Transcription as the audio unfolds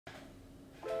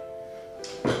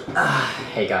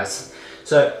Hey guys,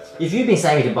 so if you've been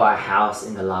saving to buy a house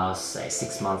in the last, say,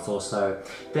 6 months or so,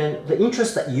 then the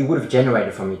interest that you would have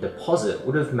generated from your deposit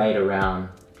would have made around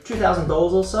 $2,000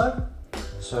 or so.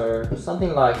 So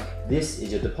something like this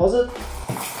is your deposit,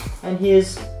 and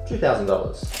here's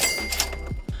 $2,000.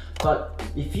 But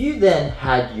if you then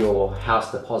had your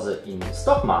house deposit in the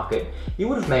stock market, you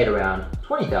would have made around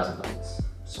 $20,000.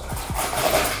 So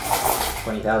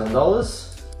 $20,000.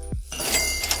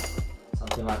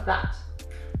 Something like that.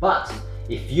 But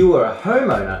if you were a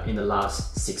homeowner in the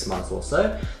last 6 months or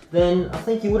so, then I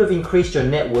think you would have increased your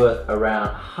net worth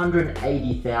around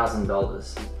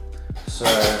 $180,000. So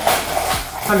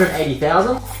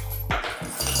 $180,000.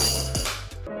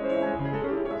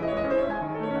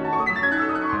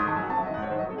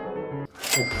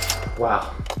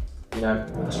 Wow. You know,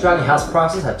 Australian house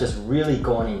prices have just really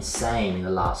gone insane in the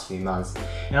last few months,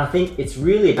 and I think it's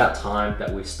really about time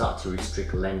that we start to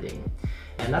restrict lending.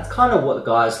 And that's kind of what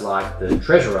guys like the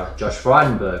Treasurer, Josh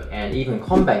Frydenberg, and even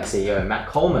CommBank CEO Matt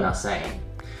Coleman are saying.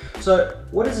 So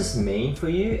what does this mean for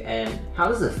you, and how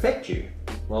does it affect you?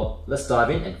 Well, let's dive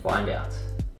in and find out.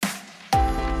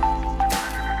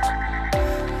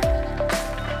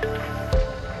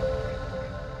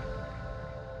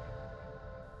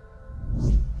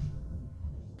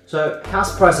 So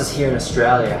house prices here in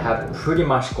Australia have pretty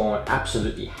much gone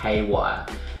absolutely haywire.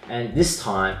 And this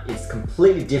time it's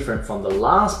completely different from the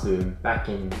last boom back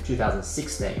in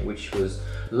 2016, which was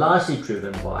largely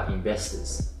driven by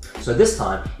investors. So this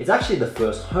time it's actually the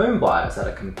first home buyers that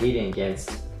are competing against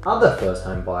other first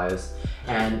home buyers,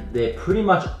 and they're pretty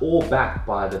much all backed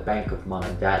by the bank of mum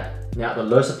and dad. Now, the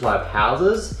low supply of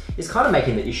houses is kind of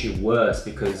making the issue worse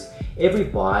because every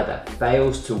buyer that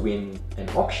fails to win an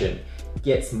auction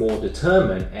gets more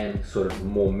determined and sort of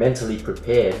more mentally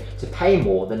prepared to pay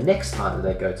more the next time that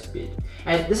they go to bid.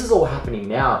 And this is all happening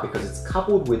now because it's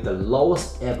coupled with the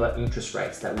lowest ever interest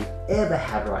rates that we've ever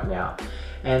had right now.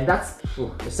 And that's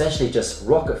essentially just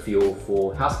rocket fuel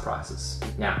for house prices.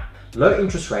 Now, low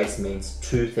interest rates means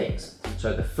two things.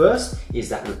 So the first is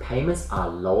that repayments are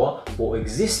lower for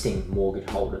existing mortgage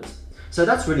holders. So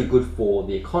that's really good for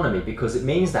the economy because it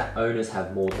means that owners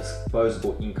have more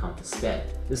disposable income to spend.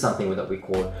 This is something that we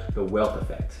call the wealth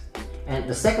effect. And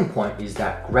the second point is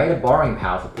that greater borrowing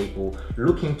power for people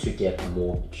looking to get a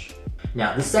mortgage.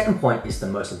 Now, the second point is the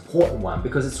most important one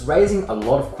because it's raising a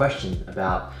lot of questions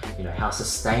about, how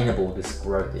sustainable this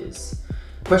growth is.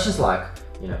 Questions like,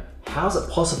 how is it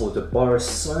possible to borrow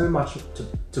so much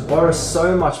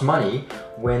money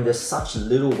when there's such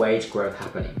little wage growth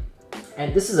happening?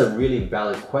 And this is a really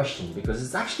valid question because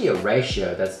it's actually a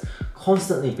ratio that's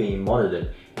constantly being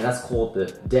monitored, and that's called the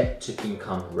debt to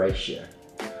income ratio.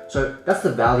 So that's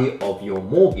the value of your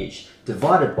mortgage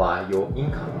divided by your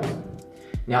income.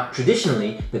 Now,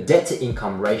 traditionally, the debt to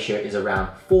income ratio is around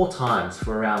 4 times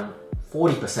for around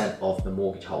 40% of the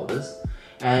mortgage holders,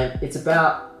 and it's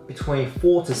about between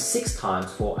 4 to 6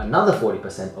 times for another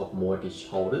 40% of mortgage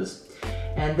holders.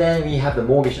 And then we have the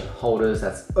mortgage holders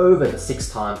that's over the 6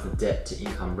 times the debt to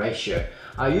income ratio,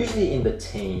 are usually in the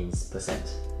teens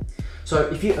 %. So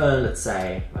if you earn, let's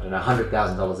say,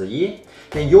 $100,000 a year,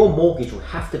 then your mortgage will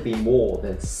have to be more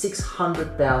than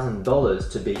 $600,000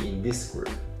 to be in this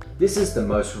group. This is the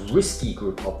most risky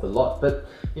group of the lot, but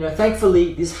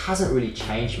thankfully this hasn't really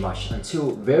changed much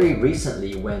until very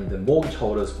recently when the mortgage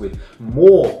holders with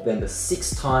more than the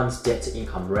 6 times debt to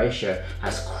income ratio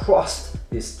has crossed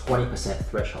this 20%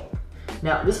 threshold.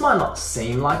 Now, this might not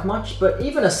seem like much, but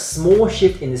even a small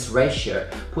shift in this ratio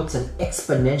puts an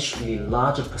exponentially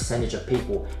larger percentage of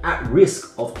people at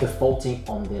risk of defaulting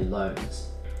on their loans.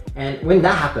 And when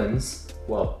that happens,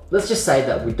 well, let's just say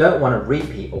that we don't want a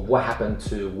repeat of what happened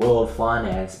to world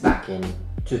finance back in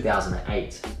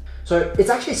 2008. So it's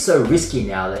actually so risky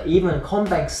now that even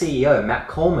CommBank CEO Matt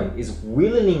Coleman is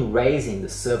willingly raising the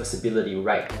serviceability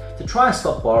rate to try and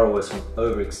stop borrowers from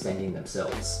overextending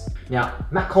themselves. Now,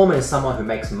 Matt Coleman is someone who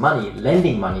makes money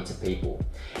lending money to people,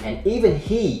 and even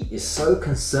he is so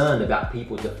concerned about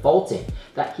people defaulting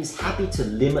that he's happy to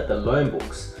limit the loan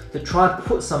books to try and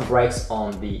put some brakes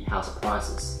on the house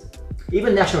prices.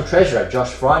 Even National Treasurer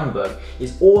Josh Frydenberg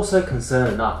is also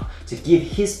concerned enough to give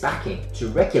his backing to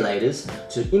regulators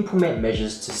to implement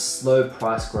measures to slow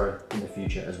price growth in the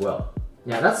future as well.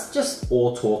 Now, that's just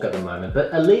all talk at the moment, but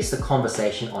at least the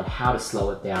conversation on how to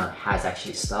slow it down has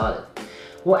actually started.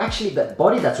 Well, actually, the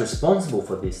body that's responsible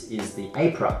for this is the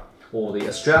APRA, or the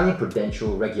Australian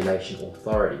Prudential Regulation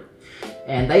Authority.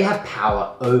 and they have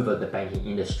power over the banking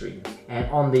industry. And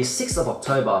on the 6th of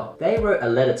October, they wrote a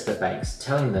letter to the banks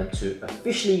telling them to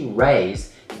officially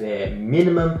raise their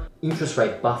minimum interest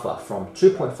rate buffer from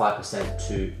 2.5%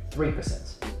 to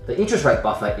 3%. The interest rate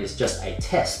buffer is just a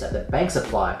test that the banks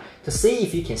apply to see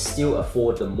if you can still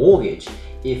afford the mortgage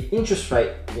if interest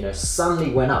rate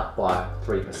suddenly went up by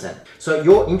 3%. So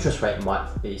your interest rate might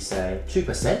be, say,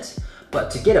 2%, but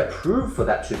to get approved for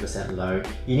that 2% loan,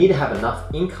 you need to have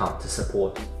enough income to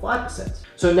support 5%.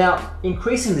 So now,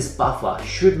 increasing this buffer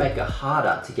should make it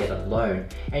harder to get a loan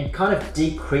and kind of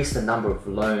decrease the number of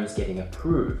loans getting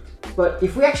approved. But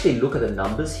if we actually look at the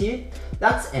numbers here,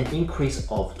 that's an increase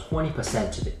of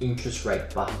 20% to the interest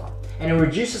rate buffer, and it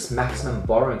reduces maximum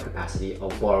borrowing capacity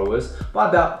of borrowers by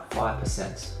about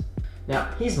 5%. Now,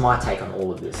 here's my take on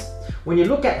all of this. When you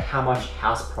look at how much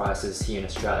house prices here in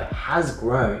Australia has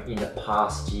grown in the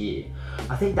past year,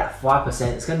 I think that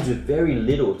 5% is going to do very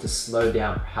little to slow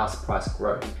down house price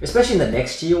growth, especially in the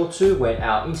next year or two when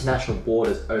our international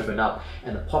borders open up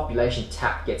and the population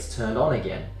tap gets turned on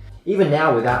again. Even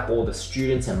now, without all the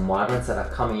students and migrants that are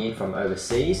coming in from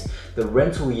overseas, the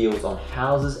rental yields on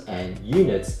houses and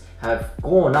units have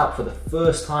gone up for the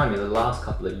first time in the last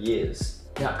couple of years.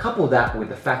 Now, couple that with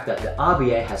the fact that the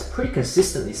RBA has pretty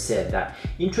consistently said that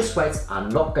interest rates are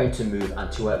not going to move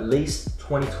until at least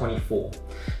 2024,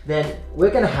 then we're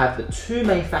going to have the two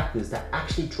main factors that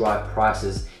actually drive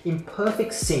prices in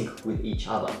perfect sync with each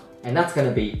other. And that's going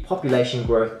to be population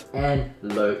growth and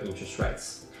low interest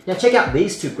rates. Now check out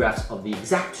these two graphs of the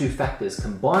exact two factors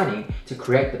combining to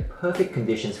create the perfect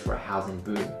conditions for a housing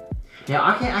boom. Now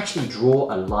I can actually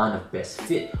draw a line of best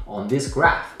fit on this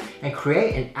graph and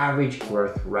create an average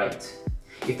growth rate.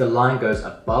 If the line goes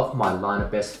above my line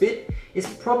of best fit,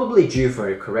 it's probably due for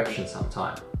a correction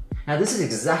sometime. Now this is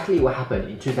exactly what happened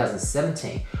in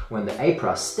 2017 when the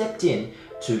APRA stepped in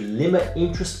to limit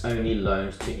interest-only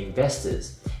loans to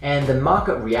investors, and the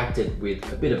market reacted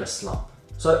with a bit of a slump.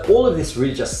 So all of this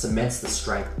really just cements the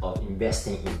strength of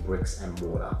investing in bricks and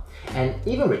mortar. And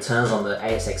even returns on the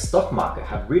ASX stock market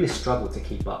have really struggled to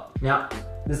keep up. Now,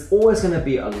 there's always going to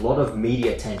be a lot of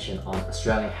media attention on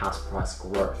Australian house price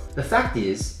growth. The fact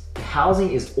is,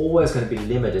 housing is always going to be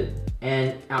limited,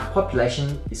 and our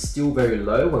population is still very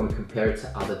low when we compare it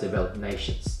to other developed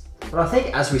nations. But I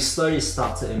think as we slowly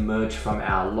start to emerge from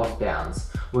our lockdowns,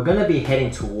 we're going to be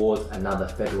heading towards another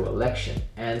federal election,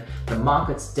 and the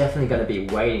market's definitely going to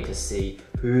be waiting to see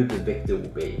who the victor will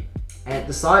be and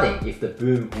deciding if the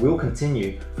boom will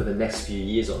continue for the next few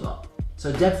years or not.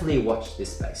 So definitely watch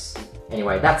this space.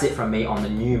 Anyway, that's it from me on the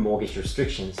new mortgage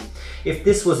restrictions. If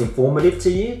this was informative to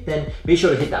you, then be sure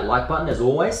to hit that like button as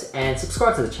always, and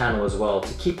subscribe to the channel as well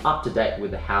to keep up to date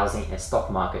with the housing and stock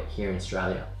market here in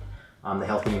Australia. I'm the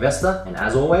Healthy Investor, and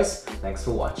as always, thanks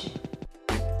for watching.